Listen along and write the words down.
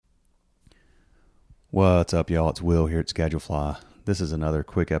What's up, y'all? It's Will here at Schedulefly. This is another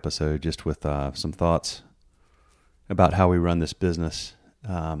quick episode just with some thoughts about how we run this business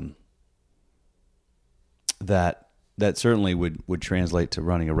that certainly would translate to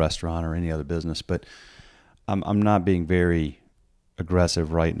running a restaurant or any other business. But I'm not being very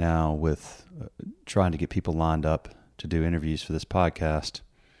aggressive right now with trying to get people lined up to do interviews for this podcast,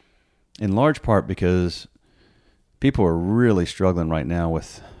 in large part because people are really struggling right now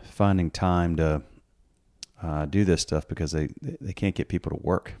with finding time to do this stuff because they can't get people to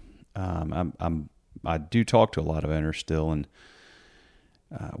work. I do talk to a lot of owners still, and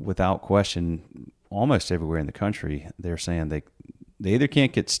without question, almost everywhere in the country, they're saying they either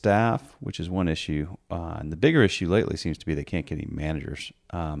can't get staff, which is one issue, and the bigger issue lately seems to be they can't get any managers.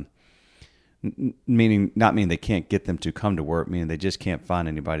 Meaning they can't get them to come to work, meaning they just can't find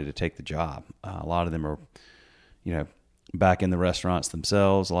anybody to take the job. A lot of them are, back in the restaurants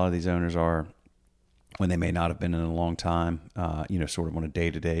themselves. A lot of these owners are, when they may not have been in a long time, sort of on a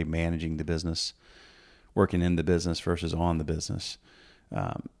day-to-day managing the business, working in the business versus on the business.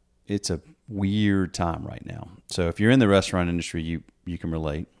 It's a weird time right now. So if you're in the restaurant industry, you can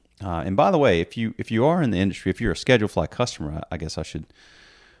relate. And by the way, if you are in the industry, if you're a Schedulefly customer, I guess I should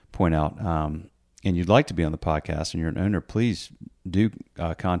point out, and you'd like to be on the podcast and you're an owner, please do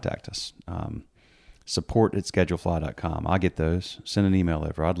contact us. Support@schedulefly.com. I'll get those. Send an email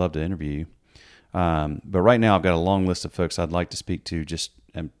over. I'd love to interview you. But right now I've got a long list of folks I'd like to speak to, just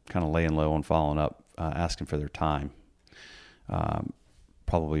and kind of laying low on following up, asking for their time,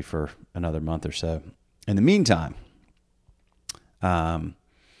 probably for another month or so. In the meantime,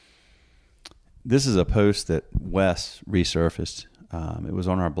 this is a post that Wes resurfaced. It was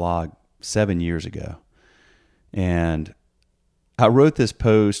on our blog 7 years ago. And I wrote this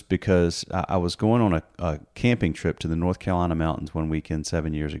post because I was going on a camping trip to the North Carolina mountains one weekend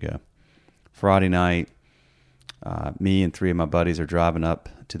 7 years ago. Friday night, me and three of my buddies are driving up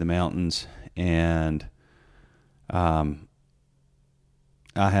to the mountains, and I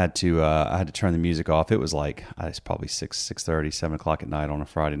had to turn the music off. It was like it's probably 6:30, 7 o'clock at night on a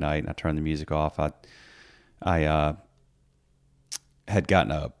Friday night, and I turned the music off. I had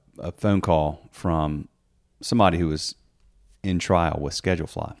gotten a phone call from somebody who was in trial with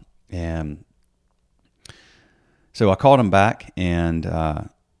Schedulefly, and so I called him back, and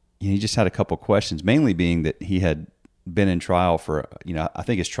he just had a couple of questions, mainly being that he had been in trial for, I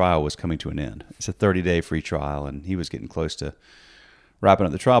think his trial was coming to an end. It's a 30-day free trial, and he was getting close to wrapping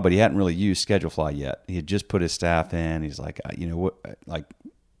up the trial, but he hadn't really used Schedulefly yet. He had just put his staff in. He's like,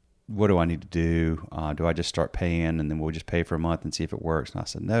 what do I need to do? Do I just start paying, and then we'll just pay for a month and see if it works? And I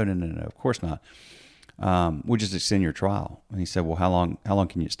said, no, of course not. We'll just extend your trial. And he said, well, how long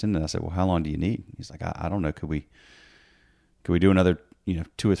can you extend it? I said, well, how long do you need? He's like, I don't know. Could we do another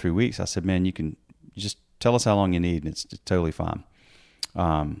 2 or 3 weeks? I said, man, you just tell us how long you need, and it's totally fine.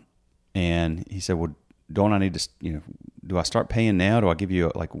 And he said, well, don't I need to, do I start paying now? Do I give you,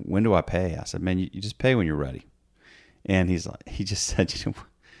 when do I pay? I said, man, you just pay when you're ready. And he just said,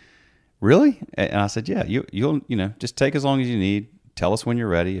 really? And I said, yeah, you'll just take as long as you need. Tell us when you're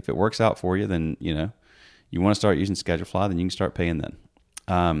ready. If it works out for you, then, you want to start using Schedulefly, then you can start paying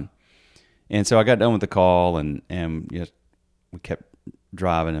then. And so I got done with the call, and we kept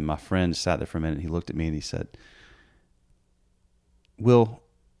driving, and my friend sat there for a minute. He looked at me and he said, Will,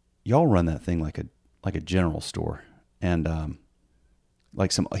 y'all run that thing like a general store. And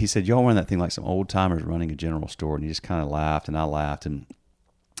he said, y'all run that thing like some old timers running a general store. And he just kind of laughed, and I laughed. And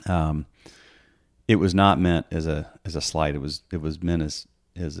it was not meant as a slight. It was meant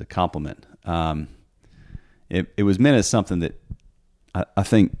as a compliment. It was meant as something that I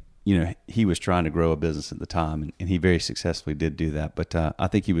think, he was trying to grow a business at the time, and he very successfully did do that. But I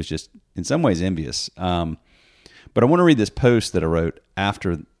think he was just in some ways envious. But I want to read this post that I wrote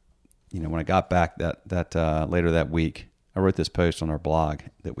after, when I got back that later that week. I wrote this post on our blog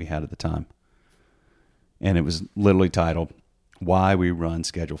that we had at the time, and it was literally titled, "Why We Run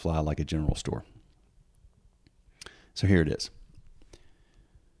Schedulefly Like a General Store." So here it is.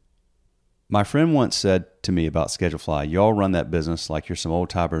 My friend once said to me about Schedulefly, y'all run that business like you're some old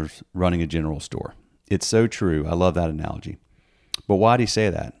timers running a general store. It's so true. I love that analogy. But why do you say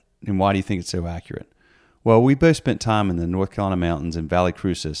that? And why do you think it's so accurate? Well, we both spent time in the North Carolina mountains in Valley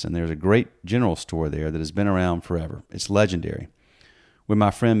Crucis, and there's a great general store there that has been around forever. It's legendary. When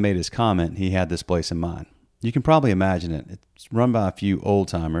my friend made his comment, he had this place in mind. You can probably imagine it. It's run by a few old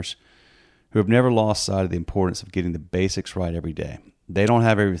timers who have never lost sight of the importance of getting the basics right every day. They don't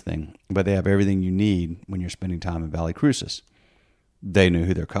have everything, but they have everything you need when you're spending time in Valley Crucis. They know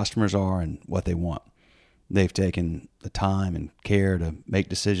who their customers are and what they want. They've taken the time and care to make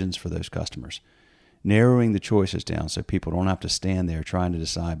decisions for those customers. narrowing the choices down so people don't have to stand there trying to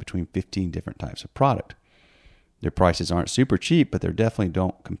decide between 15 different types of product. Their prices aren't super cheap, but they definitely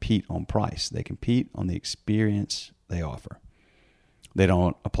don't compete on price. They compete on the experience they offer. They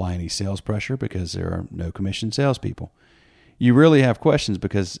don't apply any sales pressure because there are no commission salespeople. You rarely have questions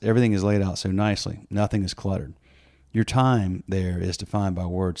because everything is laid out so nicely. Nothing is cluttered. Your time there is defined by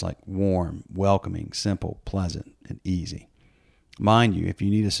words like warm, welcoming, simple, pleasant, and easy. Mind you, if you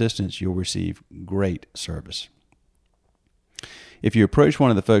need assistance, you'll receive great service. If you approach one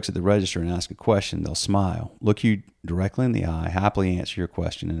of the folks at the register and ask a question, they'll smile, look you directly in the eye, happily answer your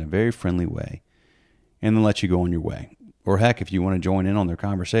question in a very friendly way, and then let you go on your way. Or heck, if you want to join in on their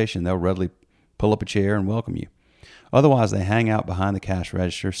conversation, they'll readily pull up a chair and welcome you. Otherwise, they hang out behind the cash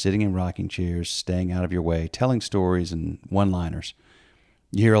register, sitting in rocking chairs, staying out of your way, telling stories and one-liners.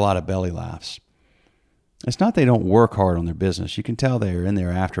 You hear a lot of belly laughs. It's not they don't work hard on their business. You can tell they are in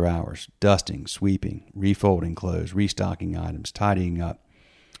there after hours, dusting, sweeping, refolding clothes, restocking items, tidying up,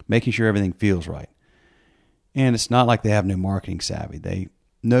 making sure everything feels right. And it's not like they have no marketing savvy. They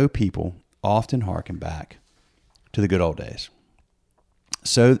know people often harken back to the good old days.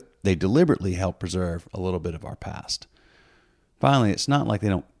 So they deliberately help preserve a little bit of our past. Finally, it's not like they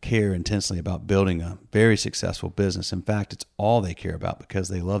don't care intensely about building a very successful business. In fact, it's all they care about because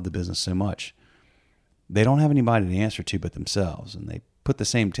they love the business so much. They don't have anybody to answer to but themselves, and they put the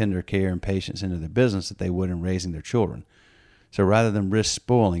same tender care and patience into their business that they would in raising their children. So rather than risk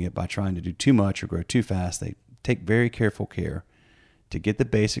spoiling it by trying to do too much or grow too fast, they take very careful care to get the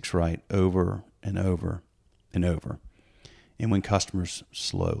basics right over and over and over. And win customers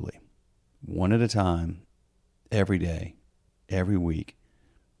slowly, one at a time, every day, every week,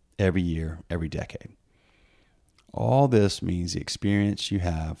 every year, every decade. All this means the experience you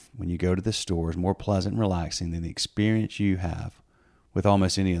have when you go to the store is more pleasant and relaxing than the experience you have with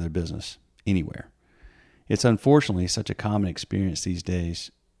almost any other business anywhere. It's unfortunately such a common experience these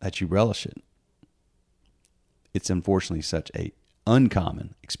days that you relish it. It's unfortunately such a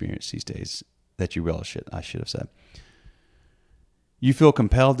uncommon experience these days that you relish it, I should have said. You feel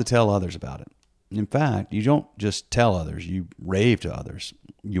compelled to tell others about it. In fact, you don't just tell others, you rave to others.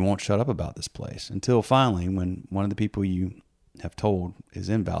 You won't shut up about this place until finally, when one of the people you have told is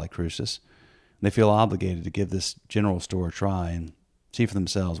in Valley Crucis, they feel obligated to give this general store a try and see for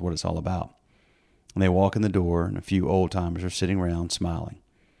themselves what it's all about. And they walk in the door, and a few old-timers are sitting around smiling.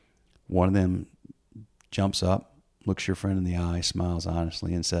 One of them jumps up, looks your friend in the eye, smiles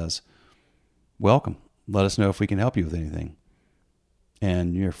honestly, and says, "Welcome. Let us know if we can help you with anything."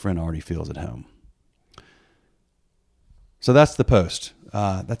 And your friend already feels at home. So that's the Post.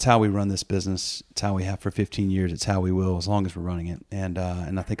 That's how we run this business. It's how we have for 15 years. It's how we will as long as we're running it. And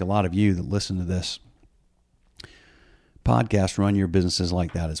I think a lot of you that listen to this podcast run your businesses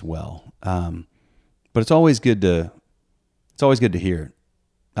like that as well. But it's always good to hear it.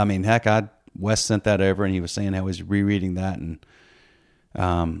 I mean, heck, Wes sent that over, and he was saying how he was rereading that, and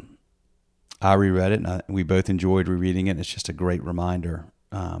I reread it, and we both enjoyed rereading it. It's just a great reminder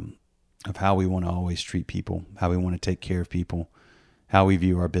of how we want to always treat people, how we want to take care of people, how we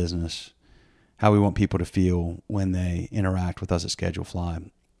view our business, how we want people to feel when they interact with us at Schedule Fly.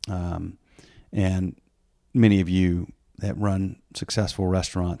 And many of you that run successful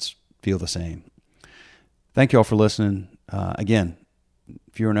restaurants feel the same. Thank you all for listening. Again,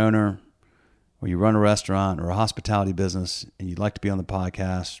 if you're an owner or you run a restaurant or a hospitality business and you'd like to be on the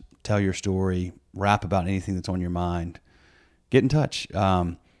podcast, tell your story, rap about anything that's on your mind, get in touch.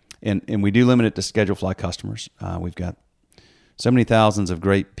 And we do limit it to Schedule Fly customers. We've got so many thousands of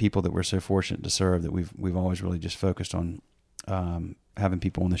great people that we're so fortunate to serve that we've always really just focused on having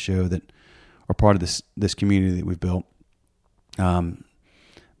people on the show that are part of this community that we've built.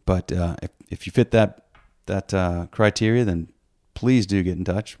 But if you fit that criteria, then please do get in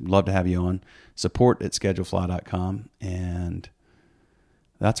touch. We'd love to have you on. support@schedulefly.com. And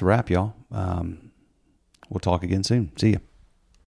that's a wrap, y'all. We'll talk again soon. See you.